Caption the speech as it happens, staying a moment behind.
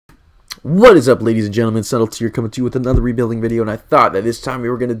What is up, ladies and gentlemen? Settled here, coming to you with another rebuilding video, and I thought that this time we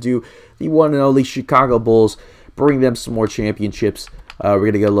were going to do the one and only Chicago Bulls, bring them some more championships. We're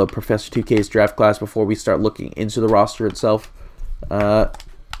going to get a little Professor 2K's draft class before we start looking into the roster itself.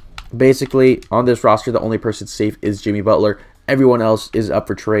 Basically, on this roster, the only person safe is Jimmy Butler. Everyone else is up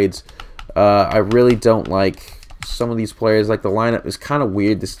for trades. I really don't like some of these players. Like, the lineup is kind of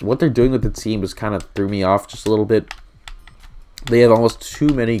weird. What they're doing with the team just kind of threw me off just a little bit. They have almost too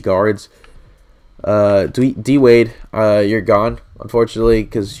many guards. D Wade, you're gone, unfortunately,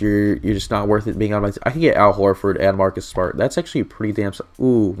 because you're just not worth it being on my team. I can get Al Horford and Marcus Smart. That's actually pretty damn.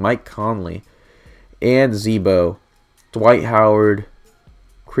 Ooh, Mike Conley and Zebo, Dwight Howard,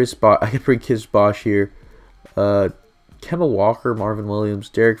 Chris Bosh. I can bring Chris Bosh here. Kemba Walker, Marvin Williams,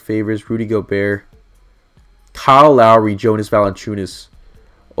 Derek Favors, Rudy Gobert, Kyle Lowry, Jonas Valanciunas.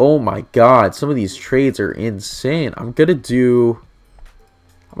 Oh my God, some of these trades are insane. I'm gonna do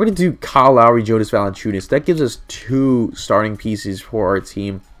Kyle Lowry, Jonas Valanciunas. That gives us 2 starting pieces for our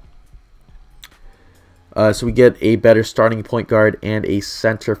team. So we get a better starting point guard and a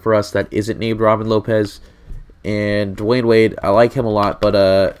center for us that isn't named Robin Lopez. And Dwayne Wade, I like him a lot, but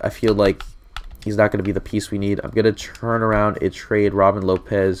I feel like he's not gonna be the piece we need. I'm gonna turn around and trade Robin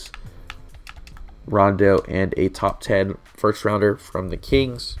Lopez, Rondo, and a top 10 first rounder from the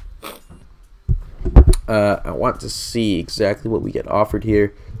Kings. I want to see exactly what we get offered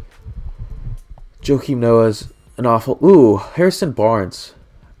here. Joakim Noah's an awful. Ooh, Harrison Barnes.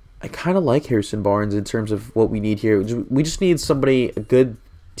 I kind of like Harrison Barnes in terms of what we need here. We just need somebody, a good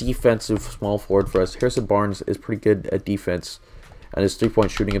defensive small forward for us. Harrison Barnes is pretty good at defense, and his three-point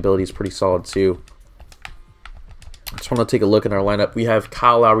shooting ability is pretty solid too. I just want to take a look at our lineup. We have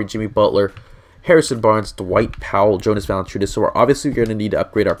Kyle Lowry, Jimmy Butler, Harrison Barnes, Dwight Powell, Jonas Valanciunas. So we're obviously going to need to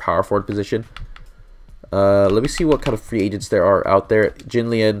upgrade our power forward position. Let me see what kind of free agents there are out there. Jin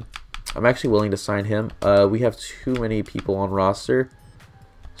Lian, I'm actually willing to sign him. We have too many people on roster.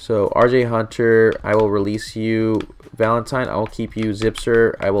 So RJ Hunter, I will release you. Valentine, I will keep you.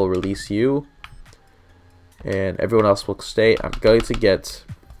 Zipser, I will release you. And everyone else will stay. I'm going to get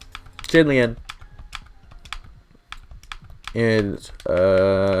Jin Lian. And who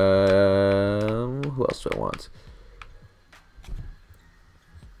else do I want?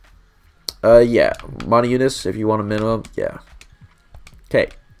 Yeah, Monty Eunice, if you want a minimum, yeah. Okay.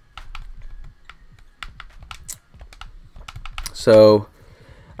 So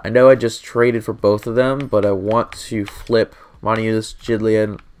I know I just traded for both of them, but I want to flip Monty Eunice,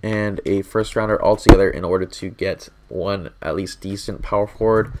 Jidlian, and a first rounder altogether in order to get one at least decent power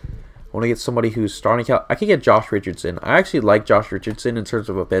forward. I want to get somebody who's starting out. I could get Josh Richardson. I actually like Josh Richardson in terms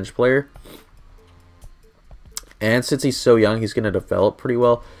of a bench player. And since he's so young, he's going to develop pretty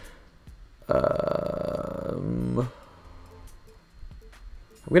well. I'm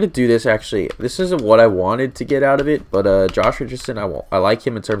going to do this, actually. This isn't what I wanted to get out of it, but Josh Richardson, I like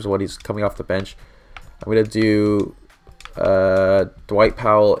him in terms of what he's coming off the bench. I'm going to do Dwight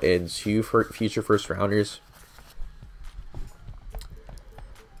Powell and 2 future first rounders.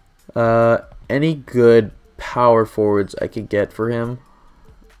 Any good power forwards I could get for him?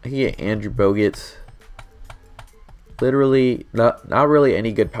 I could get Andrew Bogut. Literally, not really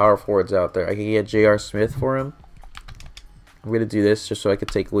any good power forwards out there. I could get J.R. Smith for him. I'm going to do this just so I could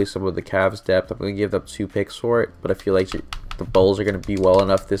take away some of the Cavs' depth. I'm going to give them 2 picks for it, but I feel like the Bulls are going to be well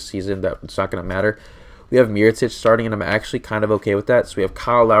enough this season that it's not going to matter. We have Mirotic starting, and I'm actually kind of okay with that. So we have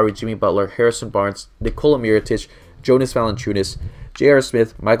Kyle Lowry, Jimmy Butler, Harrison Barnes, Nikola Mirotic, Jonas Valanciunas, J.R.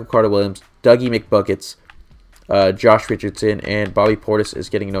 Smith, Michael Carter-Williams, Dougie McBuckets, Josh Richardson, and Bobby Portis is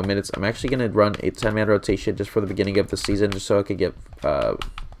getting no minutes. I'm actually going to run a 10-man rotation just for the beginning of the season, just so I could get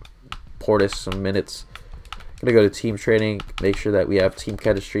Portis some minutes. I'm going to go to team training, make sure that we have team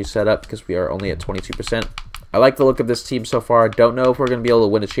chemistry set up because we are only at 22%. I like the look of this team so far. I don't know if we're going to be able to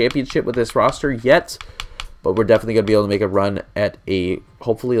win a championship with this roster yet, but we're definitely going to be able to make a run at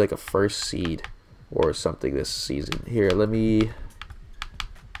hopefully like a first seed or something this season. Here, let me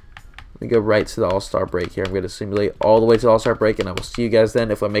go right to the All-Star break here. I'm going to simulate all the way to the All-Star break, and I will see you guys then.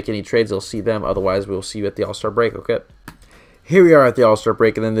 If I make any trades, I'll see them. Otherwise, we will see you at the All-Star break, okay? Here we are at the All-Star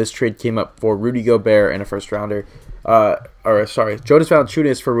break, and then this trade came up for Rudy Gobert and a first rounder. Jonas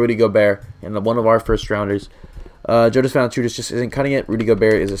Valanciunas for Rudy Gobert and one of our first rounders. Jonas Valanciunas just isn't cutting it. Rudy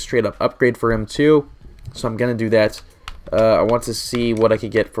Gobert is a straight-up upgrade for him too, so I'm going to do that. I want to see what I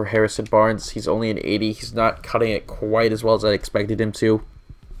could get for Harrison Barnes. He's only an 80. He's not cutting it quite as well as I expected him to.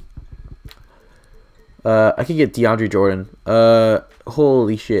 I could get DeAndre Jordan.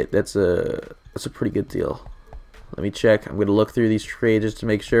 Holy shit, that's a pretty good deal. Let me check. I'm going to look through these trades just to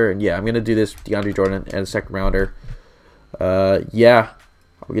make sure. And yeah, I'm going to do this DeAndre Jordan and a second rounder. Yeah,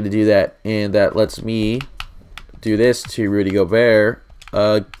 We're going to do that, and that lets me do this to Rudy Gobert,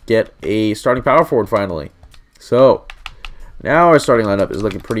 get a starting power forward finally. So, now our starting lineup is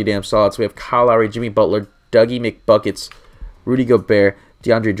looking pretty damn solid. So we have Kyle Lowry, Jimmy Butler, Dougie McBuckets, Rudy Gobert,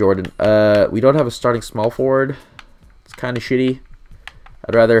 DeAndre Jordan. We don't have a starting small forward. It's kind of shitty.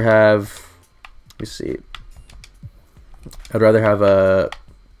 I'd rather have, let me see. I'd rather have a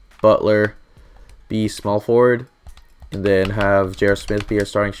Butler be small forward, and then have J.R. Smith be our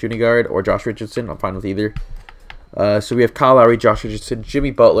starting shooting guard, or Josh Richardson. I'm fine with either. So we have Kyle Lowry, Josh Richardson,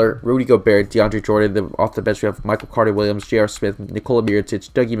 Jimmy Butler, Rudy Gobert, DeAndre Jordan. Then off the bench, we have Michael Carter-Williams, J.R. Smith, Nikola Mirotic,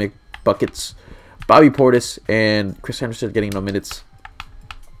 Dougie McBuckets, Bobby Portis, and Chris Henderson getting no minutes.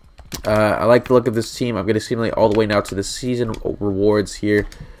 I like the look of this team. I'm going to simulate all the way now to the season rewards here.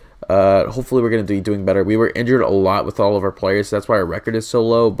 Hopefully, we're going to be doing better. We were injured a lot with all of our players, so that's why our record is so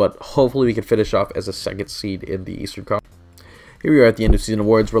low. But hopefully, we can finish off as a second seed in the Eastern Conference. Here we are at the end of season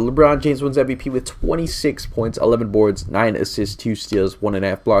awards, where LeBron James wins MVP with 26 points, 11 boards, 9 assists, 2 steals,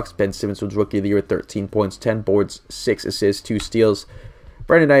 1.5 blocks. Ben Simmons wins Rookie of the Year with 13 points, 10 boards, 6 assists, 2 steals.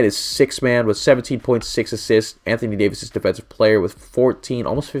 Brandon Knight is 6th man with 17 points, 6 assists. Anthony Davis is Defensive Player with 14,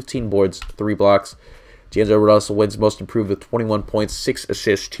 almost 15 boards, 3 blocks. D'Angelo Russell wins Most Improved with 21 points, 6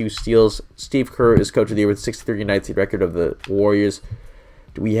 assists, 2 steals. Steve Kerr is Coach of the Year with 63-19 record of the Warriors.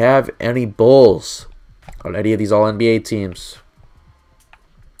 Do we have any Bulls on any of these All-NBA teams?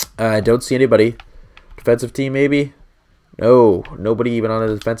 I don't see anybody. Defensive team, maybe? No, nobody even on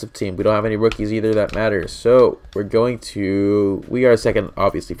the defensive team. We don't have any rookies either that matters. So, we are second,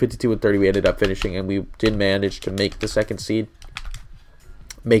 obviously. 52-30 we ended up finishing, and we did manage to make the second seed.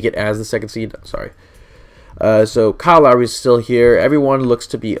 Make it as the second seed. Sorry. So, Kyle Lowry is still here. Everyone looks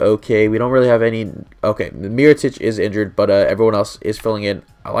to be okay. We don't really have any... Okay, Mirotic is injured, but everyone else is filling in.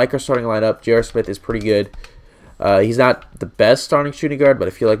 I like our starting lineup. J.R. Smith is pretty good. He's not the best starting shooting guard, but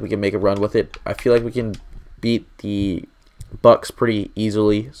I feel like we can make a run with it. I feel like we can beat the Bucks pretty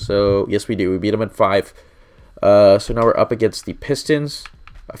easily. So, yes, we do. We beat them in 5. So now we're up against the Pistons.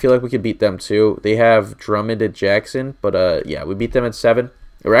 I feel like we could beat them too. They have Drummond and Jackson, but yeah, we beat them in 7.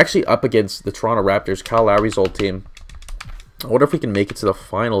 We're actually up against the Toronto Raptors, Kyle Lowry's old team. I wonder if we can make it to the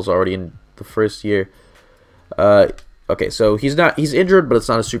finals already in the first year. Okay, so he's injured, but it's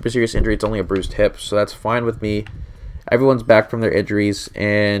not a super serious injury. It's only a bruised hip, so that's fine with me. Everyone's back from their injuries,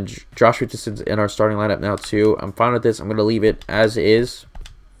 and Josh Richardson's in our starting lineup now too. I'm fine with this. I'm going to leave it as is,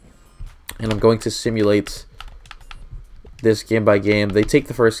 and I'm going to simulate this game by game. They take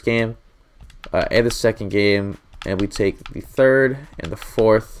the first game and the second game, and we take the third and the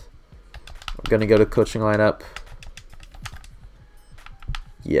fourth. I'm going to go to coaching lineup.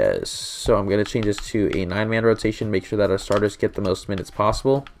 Yes, so I'm going to change this to a 9-man rotation, make sure that our starters get the most minutes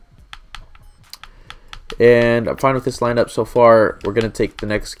possible. And I'm fine with this lineup so far. We're going to take the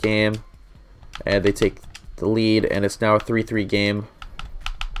next game, and they take the lead, and it's now a 3-3 game.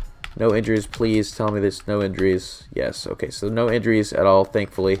 No injuries, please. Tell me there's no injuries. Yes, okay, so no injuries at all,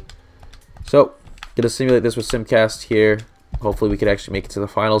 thankfully. So, going to simulate this with Simcast here. Hopefully we can actually make it to the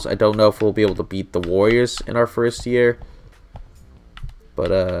finals. I don't know if we'll be able to beat the Warriors in our first year. But,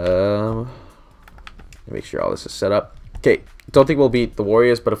 make sure all this is set up. Okay, don't think we'll beat the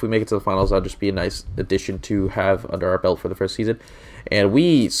Warriors, but if we make it to the finals, that'll just be a nice addition to have under our belt for the first season. And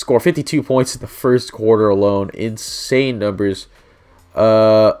we score 52 points in the first quarter alone. Insane numbers.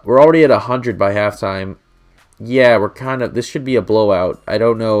 We're already at 100 by halftime. Yeah, this should be a blowout. I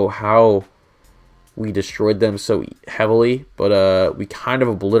don't know how we destroyed them so heavily, but we kind of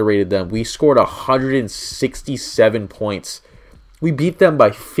obliterated them. We scored 167 points. We beat them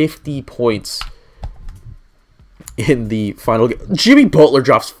by 50 points in the final game. Jimmy Butler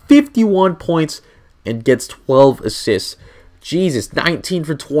drops 51 points and gets 12 assists. Jesus, 19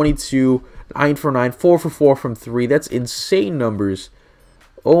 for 22, 9 for 9, 4 for 4 from 3. That's insane numbers.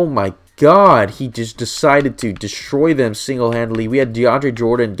 Oh my God, he just decided to destroy them single-handedly. We had DeAndre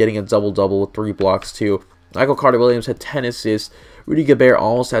Jordan getting a double-double with 3 blocks too. Michael Carter-Williams had 10 assists. Rudy Gobert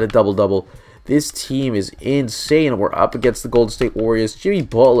almost had a double-double. This team is insane. We're up against the Golden State Warriors. Jimmy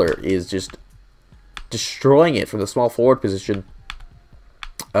Butler is just destroying it from the small forward position.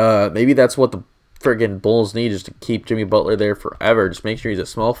 Maybe that's what the friggin' Bulls need, is to keep Jimmy Butler there forever. Just make sure he's a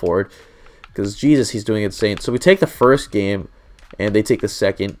small forward, because Jesus, he's doing insane. So we take the first game, and they take the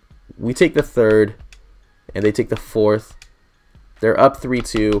second. We take the third, and they take the fourth. They're up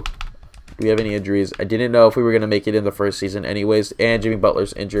 3-2. Do we have any injuries? I didn't know if we were going to make it in the first season anyways, and Jimmy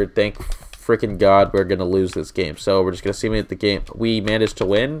Butler's injured. Thank freaking God we're going to lose this game. So we're just going to simulate the game. We managed to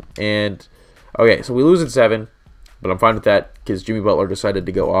win, and okay, so we lose in 7, but I'm fine with that because Jimmy Butler decided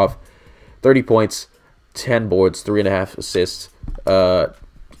to go off. 30 points, 10 boards, 3.5 assists.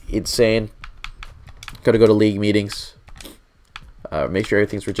 insane. Gotta go to league meetings. Make sure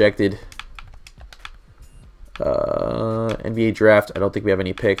everything's rejected. NBA draft. I don't think we have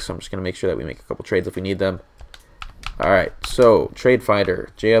any picks, so I'm just gonna make sure that we make a couple trades if we need them. All right, so trade finder.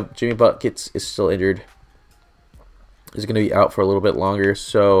 Jimmy Buckets is still injured. He's gonna be out for a little bit longer,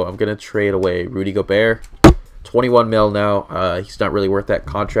 so I'm gonna trade away Rudy Gobert. 21 mil now. He's not really worth that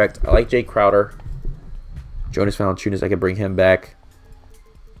contract. I like Jay Crowder. Jonas Valanciunas, I can bring him back.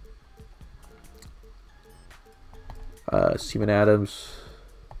 Steven Adams.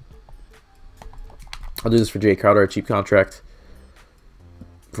 I'll do this for Jay Crowder, a cheap contract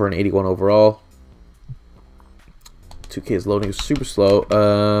for an 81 overall. 2K is loading super slow.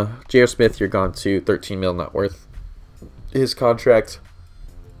 J.R. Smith, you're gone to 13 mil, not worth his contract.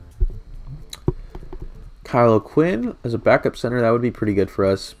 Kyle Quinn as a backup center, that would be pretty good for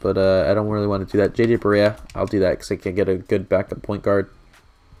us, but I don't really want to do that. JJ Barea, I'll do that because I can get a good backup point guard.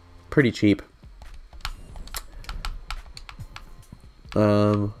 Pretty cheap.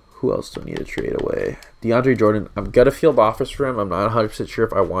 Who else do I need to trade away? DeAndre Jordan, I'm going to field offers for him. I'm not 100% sure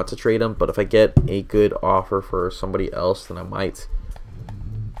if I want to trade him, but if I get a good offer for somebody else, then I might.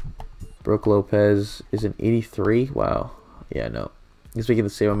 Brooke Lopez is an 83. Wow. Yeah, no. He's making the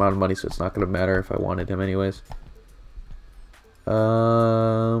same amount of money, so it's not going to matter if I wanted him anyways.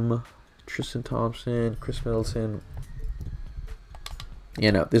 Tristan Thompson, Chris Middleton. Yeah,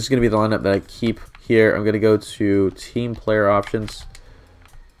 no. This is going to be the lineup that I keep here. I'm going to go to team player options.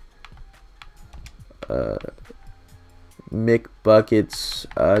 Mick Buckets.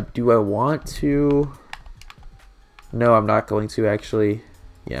 Do I want to? No, I'm not going to actually.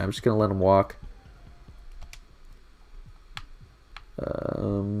 Yeah, I'm just going to let him walk.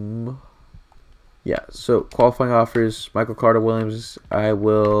 Yeah, so qualifying offers, Michael Carter-Williams, I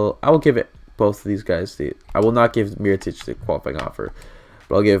will give it both of these guys. I will not give Mirotic the qualifying offer,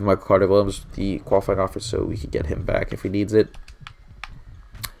 but I'll give Michael Carter-Williams the qualifying offer so we can get him back if he needs it.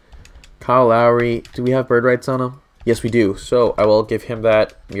 Kyle Lowry, do we have bird rights on him? Yes, we do. So I will give him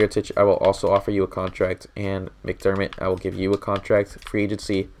that. Mirotic, I will also offer you a contract, and McDermott, I will give you a contract. Free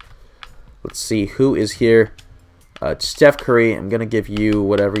agency. Let's see who is here. Steph Curry, I'm going to give you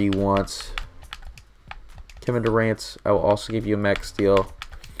whatever you want. Kevin Durant, I will also give you a max deal.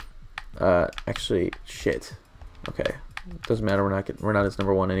 Actually, shit. Okay, doesn't matter. We're not his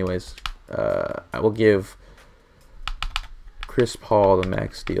number one anyways. I will give Chris Paul the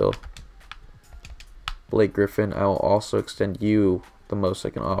max deal. Blake Griffin, I will also extend you the most I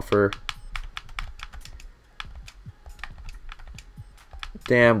can offer.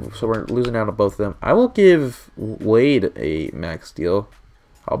 Damn, so we're losing out on both of them. I will give Wade a max deal.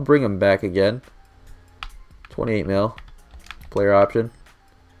 I'll bring him back again. 28 mil. Player option.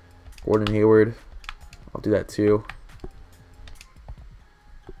 Gordon Hayward. I'll do that too.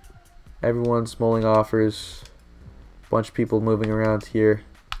 Everyone's mulling offers. Bunch of people moving around here.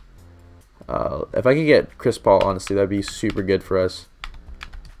 If I could get Chris Paul, honestly, that'd be super good for us.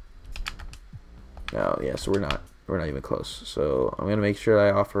 No, yeah, so we're not even close. So I'm gonna make sure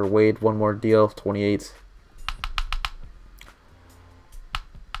I offer Wade one more deal, 28.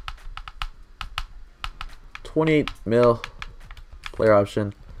 $28 mil player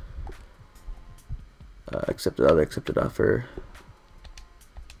option. Accepted offer.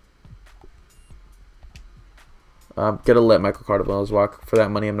 I'm gonna let Michael Carter-Williams walk for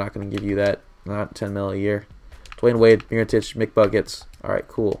that money. I'm not gonna give you that. Not 10 mil a year. Dwayne Wade, Mirotic, Mick Buckets. All right,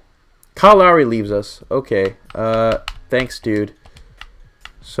 cool. Kyle Lowry leaves us. Okay. Thanks, dude.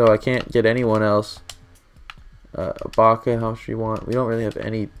 So I can't get anyone else. Ibaka, how much do you want? We don't really have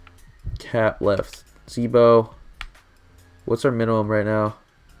any cap left. Zebo. What's our minimum right now?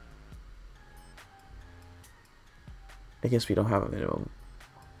 I guess we don't have a minimum.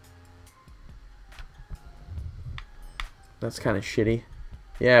 That's kind of shitty.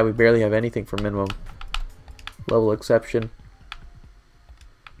 Yeah, we barely have anything for minimum. Level exception.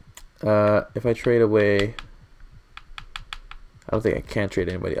 If I trade away... I don't think I can trade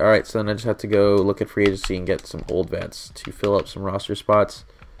anybody. Alright, so then I just have to go look at free agency and get some old vets to fill up some roster spots.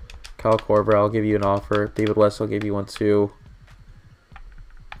 Kyle Korver, I'll give you an offer. David West, I'll give you one too.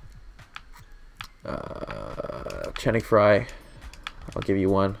 Channing Frye, I'll give you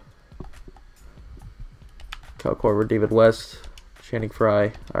one. Kyle Korver, David West, Channing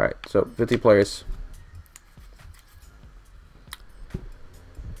Frye. Alright, so 50 players.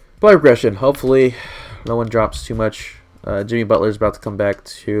 Player progression. Hopefully no one drops too much. Jimmy Butler's about to come back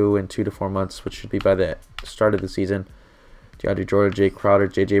in 2 to 4 months, which should be by the start of the season. DeAndre Jordan, Jay Crowder,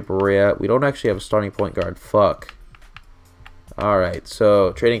 JJ Barea. We don't actually have a starting point guard. Fuck. Alright,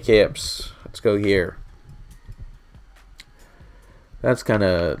 so trading camps. Let's go here. That's kind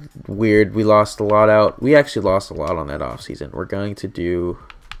of weird. We lost a lot out. We actually lost a lot on that offseason. We're going to do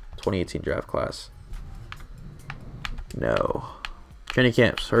 2018 draft class. No. Training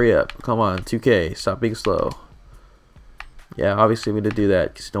camps, hurry up. Come on, 2K, stop being slow. Yeah, obviously we did do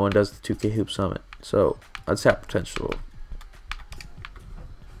that because no one does the 2K Hoop Summit. So, let's have potential.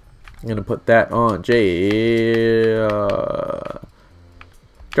 I'm going to put that on Josh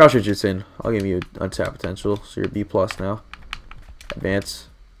Richardson. I'll give you untapped potential. So you're B+ now. Advance.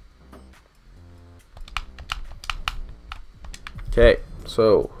 Okay,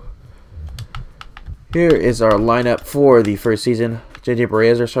 so here is our lineup for the first season. JJ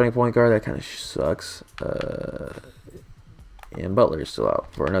Barea is our starting point guard. That kind of sucks. And Butler is still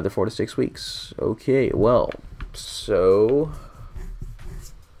out for another 4 to 6 weeks. Okay, well, so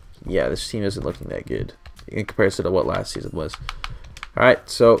yeah, this team isn't looking that good in comparison to what last season was. All right,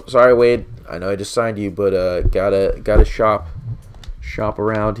 so sorry, Wade. I know I just signed you, but gotta shop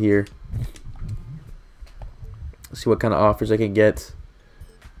around here. See what kind of offers I can get.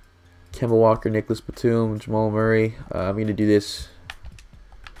 Kemba Walker, Nicholas Batum, Jamal Murray. I'm gonna do this.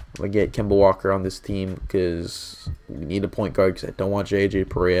 I'm gonna get Kemba Walker on this team because we need a point guard. Because I don't want JJ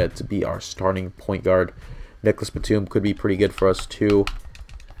Barea to be our starting point guard. Nicholas Batum could be pretty good for us too.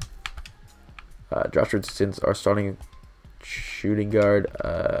 Josh Richardson's our starting shooting guard.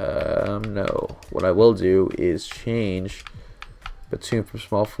 No. What I will do is change Batum from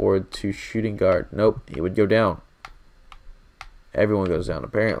small forward to shooting guard. Nope, he would go down. Everyone goes down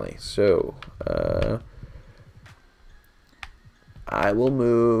apparently. So I will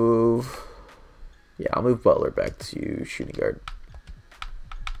move. Yeah, I'll move Butler back to shooting guard.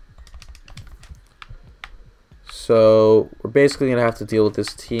 So we're basically gonna have to deal with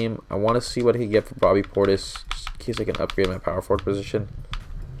this team. I want to see what I can get for Bobby Portis, just in case I can upgrade my power forward position.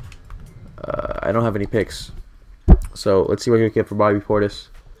 I don't have any picks. So let's see what I can get for Bobby Portis.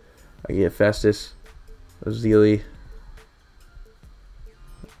 I can get Festus, Ozili.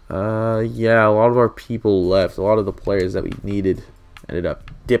 Yeah, a lot of our people left. A lot of the players that we needed ended up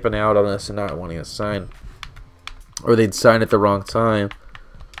dipping out on us and not wanting to sign. Or they'd sign at the wrong time.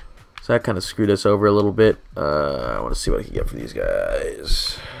 So that kind of screwed us over a little bit. I want to see what I can get for these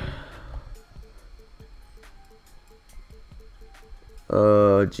guys.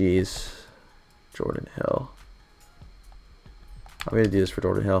 Oh, jeez. Jordan Hill. I'm going to do this for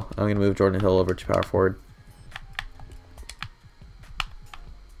Jordan Hill. I'm going to move Jordan Hill over to power forward.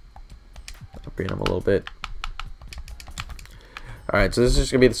 Upgrade him a little bit. Alright, so this is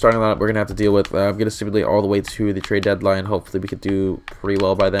just going to be the starting lineup we're going to have to deal with. I'm going to simulate all the way to the trade deadline. Hopefully we could do pretty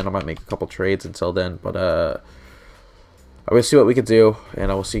well by then. I might make a couple trades until then. But I'm going to see what we could do. And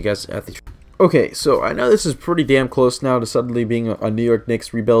I will see you guys at the... Okay, so I know this is pretty damn close now to suddenly being a New York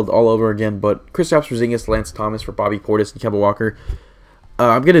Knicks rebuild all over again. But Kristaps Porzingis, Lance Thomas for Bobby Portis and Kemba Walker.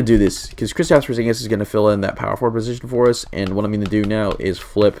 I'm going to do this because Kristaps Porzingis is going to fill in that power forward position for us. And what I'm going to do now is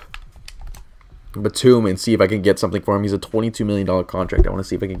flip Batum and see if I can get something for him. He's a $22 million contract. I want to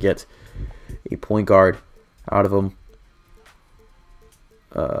see if I can get a point guard out of him.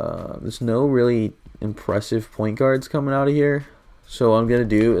 There's no really impressive point guards coming out of here. So what I'm going to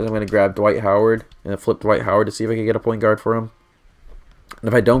do is I'm going to grab Dwight Howard and flip Dwight Howard to see if I can get a point guard for him. And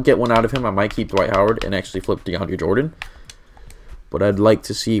if I don't get one out of him, I might keep Dwight Howard and actually flip DeAndre Jordan. But I'd like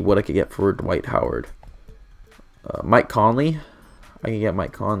to see what I could get for Dwight Howard. Mike Conley. I can get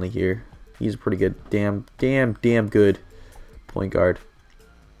Mike Conley here. He's a pretty good, damn good point guard.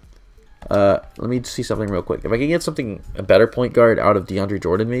 Let me see something real quick. If I can get a better point guard out of DeAndre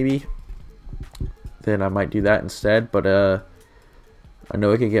Jordan, maybe, then I might do that instead. But I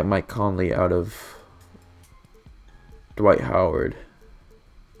know I can get Mike Conley out of Dwight Howard.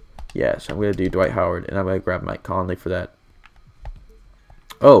 Yes, I'm gonna do Dwight Howard, and I'm gonna grab Mike Conley for that.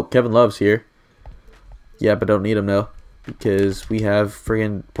 Oh, Kevin Love's here. Yeah, but don't need him now because we have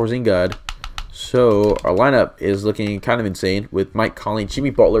friggin' Porzingis. So our lineup is looking kind of insane with Mike Conley, Jimmy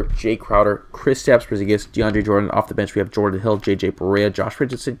Butler, Jay Crowder, Kristaps Porzingis, DeAndre Jordan. Off the bench, we have Jordan Hill, JJ Barea, Josh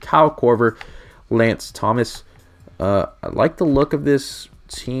Richardson, Kyle Korver, Lance Thomas. I like the look of this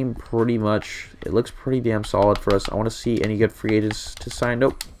team pretty much. It looks pretty damn solid for us. I want to see any good free agents to sign.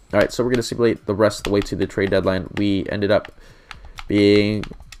 Nope. All right, so we're going to simulate the rest of the way to the trade deadline. We ended up being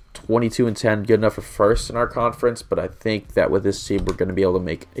 22-10, good enough for first in our conference, but I think that with this team, we're going to be able to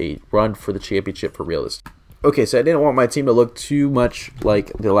make a run for the championship for realistic. Okay, so I didn't want my team to look too much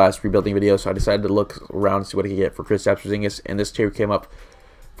like the last rebuilding video, so I decided to look around and see what I could get for Kristaps Porzingis, and this trade came up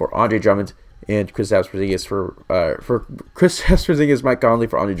for Andre Drummond and Kristaps Porzingis for Kristaps Porzingis, Mike Conley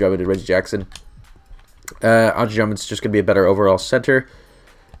for Andre Drummond and Reggie Jackson. Andre Drummond's just going to be a better overall center,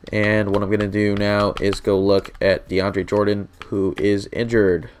 And what I'm going to do now is go look at DeAndre Jordan, who is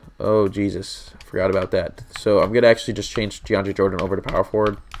injured. Oh, Jesus. Forgot about that. So I'm going to actually just change DeAndre Jordan over to power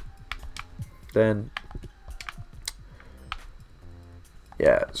forward. Then,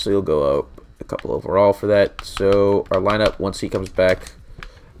 yeah, so he'll go up a couple overall for that. So our lineup, once he comes back,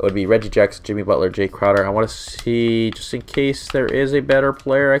 it would be Reggie Jackson, Jimmy Butler, Jay Crowder. I want to see, just in case there is a better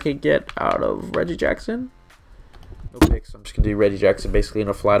player I could get out of Reggie Jackson. No picks. I'm just going to do Reggie Jackson basically in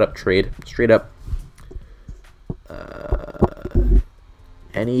a flat-up trade. Straight up.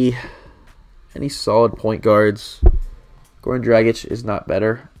 Any solid point guards. Goran Dragic is not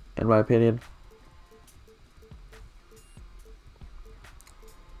better, in my opinion.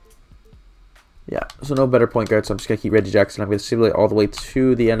 Yeah, so no better point guard, so I'm just going to keep Reggie Jackson. I'm going to simulate all the way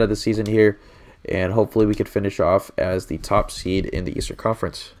to the end of the season here, and hopefully we can finish off as the top seed in the Eastern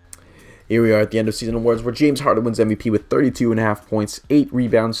Conference. Here we are at the end of season awards, where James Harden wins MVP with 32.5 points, 8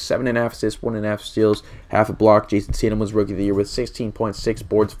 rebounds, 7.5 assists, 1.5 steals, half a block. Jason Tatum wins Rookie of the Year with 16.6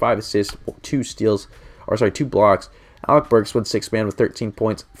 boards, 5 assists, 2 blocks. Alec Burks wins 6th man with 13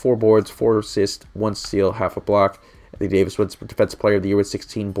 points, 4 boards, 4 assists, 1 steal, half a block. Anthony Davis wins Defensive Player of the Year with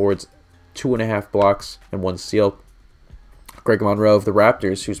 16 boards, 2.5 blocks, and 1 steal. Greg Monroe of the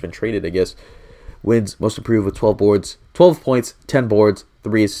Raptors, who's been traded, I guess, wins Most Improved with 12 boards, 12 points, 10 boards,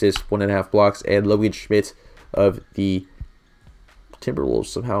 3 assists, 1.5 blocks. And Logan Schmidt of the Timberwolves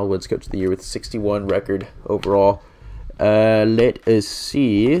somehow wins Coach of the Year with 61 record overall. Let us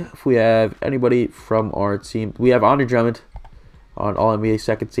see if we have anybody from our team. We have Andre Drummond on All-NBA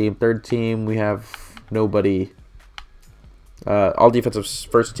second team. Third team, we have nobody. All defensive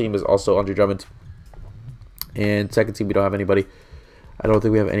first team is also Andre Drummond. And second team, we don't have anybody. I don't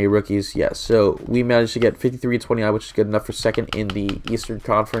think we have any rookies. Yeah, so we managed to get 53-29, which is good enough for second in the Eastern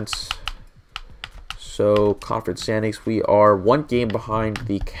Conference. So, conference standings, we are 1 game behind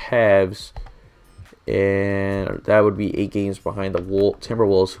the Cavs. And that would be 8 games behind the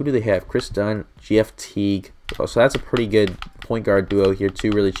Timberwolves. Who do they have? Chris Dunn, Jeff Teague. Oh, so that's a pretty good point guard duo here.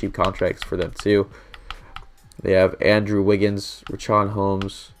 2 really cheap contracts for them, too. They have Andrew Wiggins, Rashawn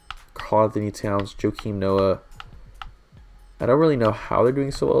Holmes, Karl-Anthony Towns, Joakim Noah. I don't really know how they're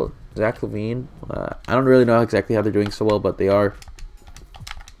doing so well. Zach LaVine. I don't really know exactly how they're doing so well, but they are.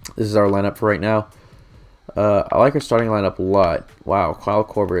 This is our lineup for right now. I like our starting lineup a lot. Wow, Kyle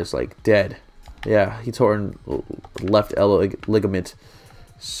Korver is like dead. Yeah, he tore left elbow ligament.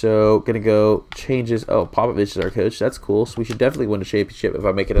 So, gonna go changes. Oh, Popovich is our coach. That's cool. So we should definitely win a championship if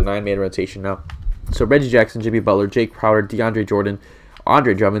I make it a 9-man rotation now. So Reggie Jackson, Jimmy Butler, Jake Crowder, DeAndre Jordan,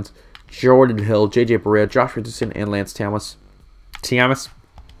 Andre Drummond, Jordan Hill, JJ Barea, Josh Richardson, and Lance Thomas.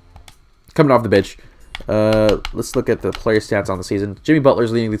 Coming off the bench. Let's look at the player stats on the season. Jimmy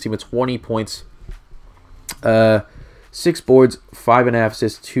Butler's leading the team with 20 points, 6 boards, 5.5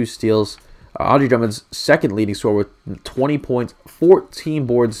 assists, 2 steals. Andre Drummond's second leading scorer with 20 points, 14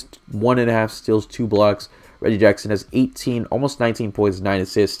 boards, 1.5 steals, 2 blocks. Reggie Jackson has 18, almost 19 points, 9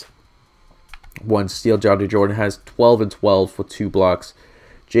 assists, 1 steal. DeAndre Jordan has 12 and 12 with 2 blocks.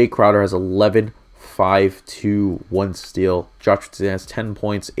 Jay Crowder has 11, 5, 2, 1 steal. Josh Richardson has 10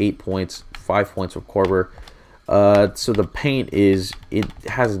 points, 8 points, 5 points from Korver. So the paint it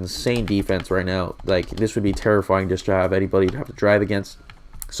has insane defense right now. Like, this would be terrifying just to have anybody to have to drive against.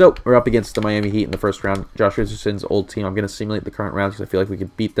 So we're up against the Miami Heat in the first round. Josh Richardson's old team. I'm going to simulate the current round because I feel like we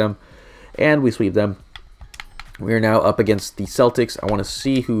could beat them, and we sweep them. We are now up against the Celtics. I want to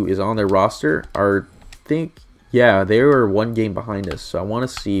see who is on their roster. Yeah, they were 1 game behind us, so I want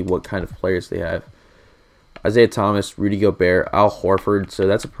to see what kind of players they have. Isaiah Thomas, Rudy Gobert, Al Horford. So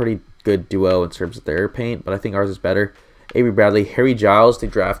that's a pretty good duo in terms of their paint, but I think ours is better. Avery Bradley, Harry Giles, they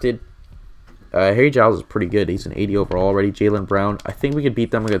drafted. Harry Giles is pretty good. He's an 80 overall already. Jaylen Brown. I think we could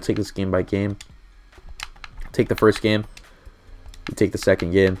beat them. I'm going to take this game by game. Take the first game. We take the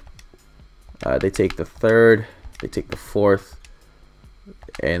second game. They take the third. They take the fourth.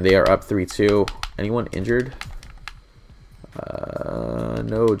 And they are up 3-2. Anyone injured?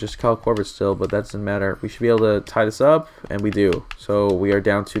 No, just Kyle Korver still, but that doesn't matter. We should be able to tie this up, and we do. So we are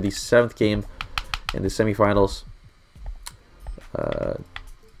down to the 7th game in the semifinals.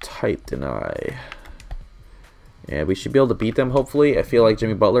 Tight deny. And we should be able to beat them, hopefully. I feel like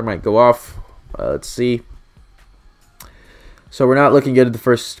Jimmy Butler might go off. Let's see. So we're not looking good in the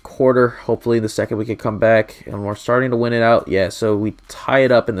first quarter. Hopefully in the second we can come back. And we're starting to win it out. Yeah, so we tie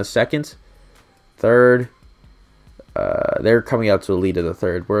it up in the second. Third. They're coming out to a lead in the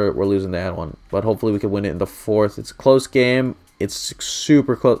third. We're losing that one. But hopefully we can win it in the fourth. It's a close game. It's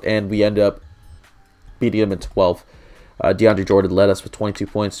super close. And we end up beating them in 12. DeAndre Jordan led us with 22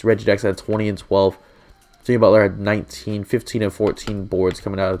 points. Reggie Jackson had 20 and 12. Jimmy Butler had 19, 15, and 14 boards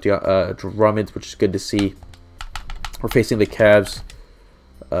coming out of Drummond, which is good to see. We're facing the Cavs.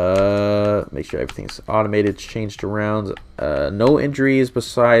 Make sure everything's automated, changed around. No injuries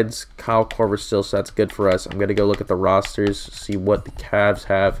besides Kyle Korver still, so that's good for us. I'm going to go look at the rosters, see what the Cavs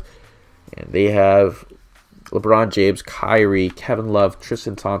have. And they have LeBron James, Kyrie, Kevin Love,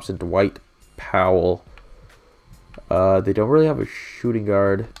 Tristan Thompson, Dwight Powell. They don't really have a shooting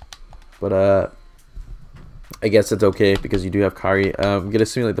guard, but I guess it's okay because you do have Kyrie. I'm going to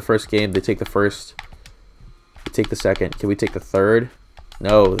simulate the first game. They take the first. They take the second. Can we take the third?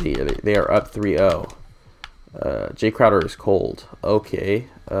 No, they are up 3-0. Jay Crowder is cold. Okay,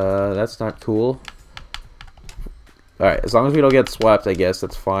 that's not cool. Alright, as long as we don't get swept, I guess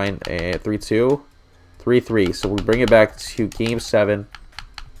that's fine. And 3-2, 3-3. So we bring it back to Game 7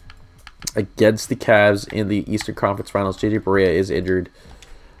 against the Cavs in the Eastern Conference Finals. JJ Barea is injured.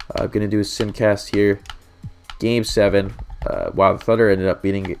 I'm going to do a simcast here. Game 7. Wow, the Thunder ended up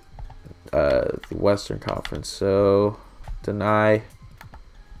beating the Western Conference. So, deny.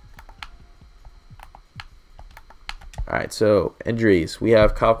 Alright, so injuries. We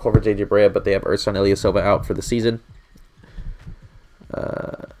have Kyle Korver, JJ Barea, but they have Ersan Ilyasova out for the season.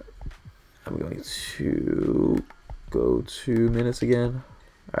 I'm going to go 2 minutes again.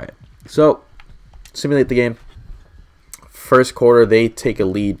 Alright, so simulate the game. First quarter, they take a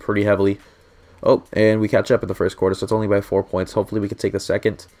lead pretty heavily. Oh, and we catch up in the first quarter, so it's only by 4 points. Hopefully we can take the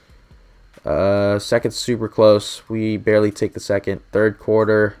second. Second super close. We barely take the second. Third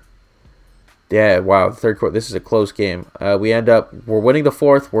quarter. Yeah, wow, the third quarter. This is a close game. We're winning the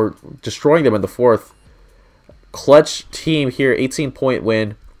fourth. We're destroying them in the fourth. Clutch team here, 18-point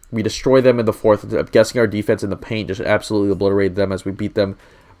win. We destroy them in the fourth. I'm guessing our defense in the paint just absolutely obliterated them as we beat them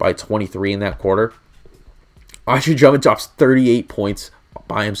by 23 in that quarter. Andre Drummond drops 38 points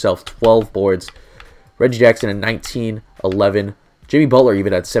by himself, 12 boards. Reggie Jackson at 19, 11. Jimmy Butler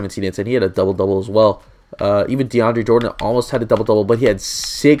even had 17 and 10. He had a double-double as well. Even DeAndre Jordan almost had a double-double, but he had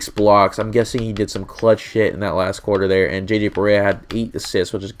 6 blocks. I'm guessing he did some clutch shit in that last quarter there. And JJ Barea had 8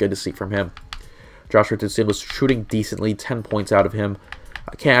 assists, which is good to see from him. Josh Richardson was shooting decently, 10 points out of him.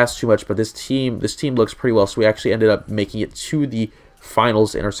 I can't ask too much, but this team looks pretty well. So we actually ended up making it to the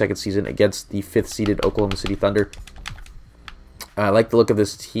finals in our second season against the 5th-seeded Oklahoma City Thunder. I like the look of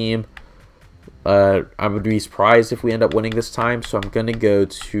this team. I would be surprised if we end up winning this time. So I'm going to go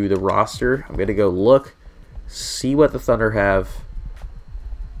to the roster. I'm going to go look, see what the Thunder have.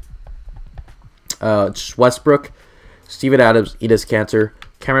 Just Westbrook, Steven Adams, Enes Kanter.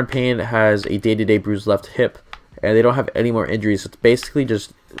 Cameron Payne has a day-to-day bruised left hip. And they don't have any more injuries. So it's basically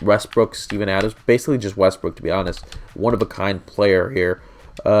just Westbrook, Steven Adams. Basically just Westbrook, to be honest. One-of-a-kind player here.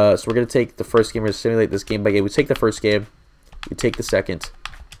 So we're going to take the first game. We're going to simulate this game by game. We take the first game. We take the second.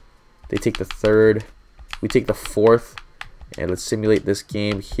 They take the third. We take the fourth. And let's simulate this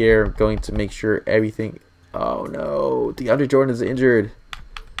game here. I'm going to make sure everything... Oh, no. DeAndre Jordan is injured.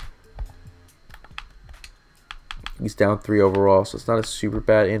 He's down 3 overall. So it's not a super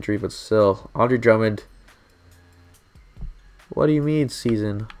bad injury, but still. Andre Drummond... What do you mean,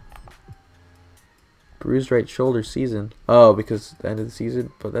 season? Bruised right shoulder, season. Oh, because the end of the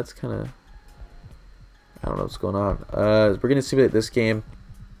season? But that's kind of... I don't know what's going on. We're going to simulate this game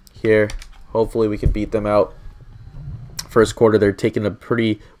here. Hopefully we can beat them out. First quarter, they're taking a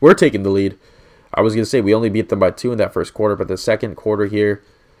pretty... We're taking the lead. I was going to say we only beat them by 2 in that first quarter, but the second quarter here,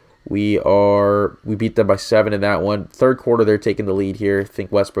 we beat them by 7 in that one. Third quarter, they're taking the lead here. I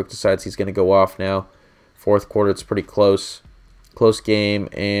think Westbrook decides he's going to go off now. Fourth quarter, it's pretty close. Close game,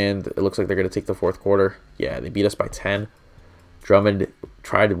 and it looks like they're going to take the fourth quarter. Yeah, they beat us by 10. Drummond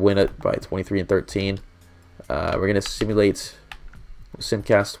tried to win it by 23 and 13. We're going to simulate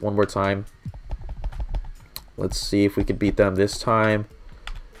simcast one more time. Let's see if we can beat them this time.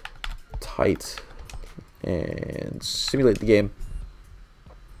 Tight. And simulate the game.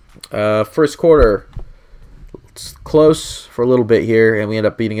 First quarter. It's close for a little bit here, and we end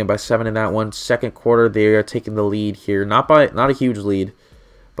up beating them by 7 in that one. Second quarter, they are taking the lead here. Not a huge lead,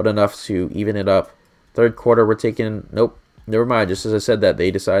 but enough to even it up. Third quarter, we're taking... Nope, never mind. Just as I said that, they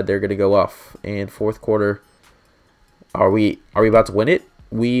decide they're going to go off. And fourth quarter, are we about to win it?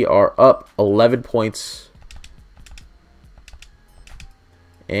 We are up 11 points.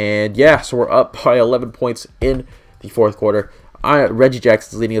 And yeah, so we're up by 11 points in the fourth quarter. Reggie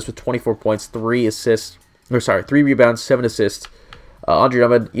Jackson's leading us with 24 points, 3 assists. 3 rebounds, 7 assists. Andre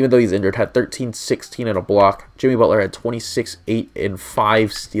Drummond, even though he's injured, had 13, 16, and a block. Jimmy Butler had 26, 8, and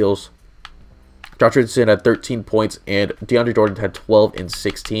 5 steals. Josh Richardson had 13 points, and DeAndre Jordan had 12 and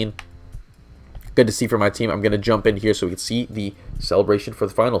 16. Good to see from my team. I'm going to jump in here so we can see the celebration for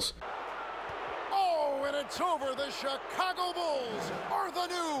the finals. Oh, and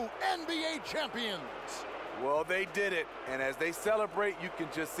champions. Well, they did it, and as they celebrate, you can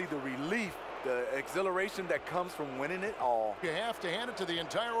just see the relief, the exhilaration that comes from winning it all. You have to hand it to the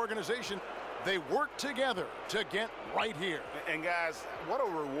entire organization. They work together to get right here. And guys, what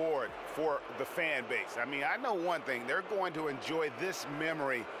a reward for the fan base. I mean, I know one thing. They're going to enjoy this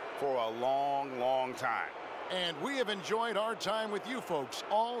memory for a long, long time. And we have enjoyed our time with you folks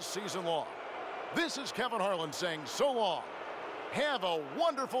all season long. This is Kevin Harlan saying so long. Have a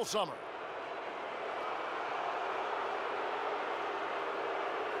wonderful summer.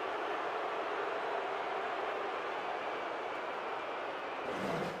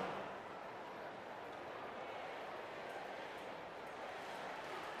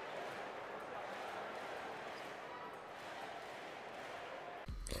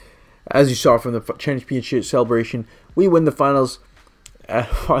 As you saw from the championship celebration, we win the finals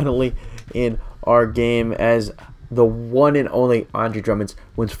finally in our game as the one and only Andre Drummond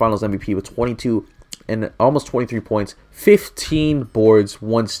wins finals MVP with 22 and almost 23 points, 15 boards,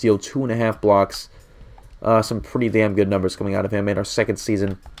 1 steal, 2.5 blocks. Some pretty damn good numbers coming out of him in our second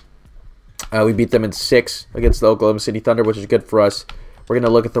season. We beat them in 6 against the Oklahoma City Thunder, which is good for us. We're going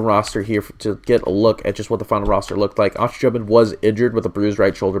to look at the roster here to get a look at just what the final roster looked like. Andre Drummond was injured with a bruised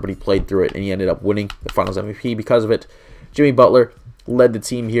right shoulder, but he played through it, and he ended up winning the finals MVP because of it. Jimmy Butler led the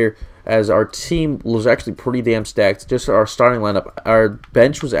team here, as our team was actually pretty damn stacked. Just our starting lineup. Our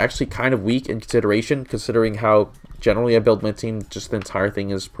bench was actually kind of weak in consideration, considering how generally I build my team. Just the entire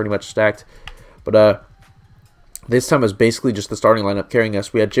thing is pretty much stacked. But this time it was basically just the starting lineup carrying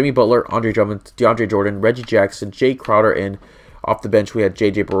us. We had Jimmy Butler, Andre Drummond, DeAndre Jordan, Reggie Jackson, Jay Crowder, and off the bench, we had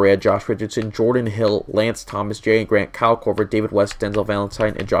J.J. Barea, Josh Richardson, Jordan Hill, Lance Thomas, Jay Grant, Kyle Korver, David West, Denzel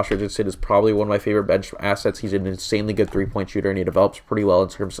Valentine, and Josh Richardson is probably one of my favorite bench assets. He's an insanely good three-point shooter, and he develops pretty well in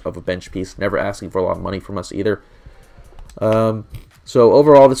terms of a bench piece, never asking for a lot of money from us either. So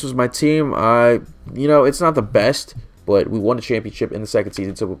overall, this was my team. It's not the best, but we won a championship in the second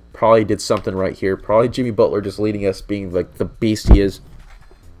season, so we probably did something right here. Probably Jimmy Butler just leading us, being like the beast he is.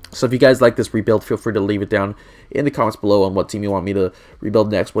 So if you guys like this rebuild, feel free to leave it down in the comments below on what team you want me to rebuild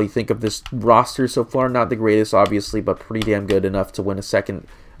next. What do you think of this roster so far? Not the greatest, obviously, but pretty damn good enough to win a second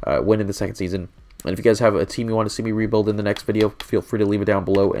win in the second season. And if you guys have a team you want to see me rebuild in the next video, feel free to leave it down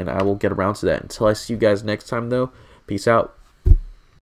below, and I will get around to that. Until I see you guys next time, though, peace out.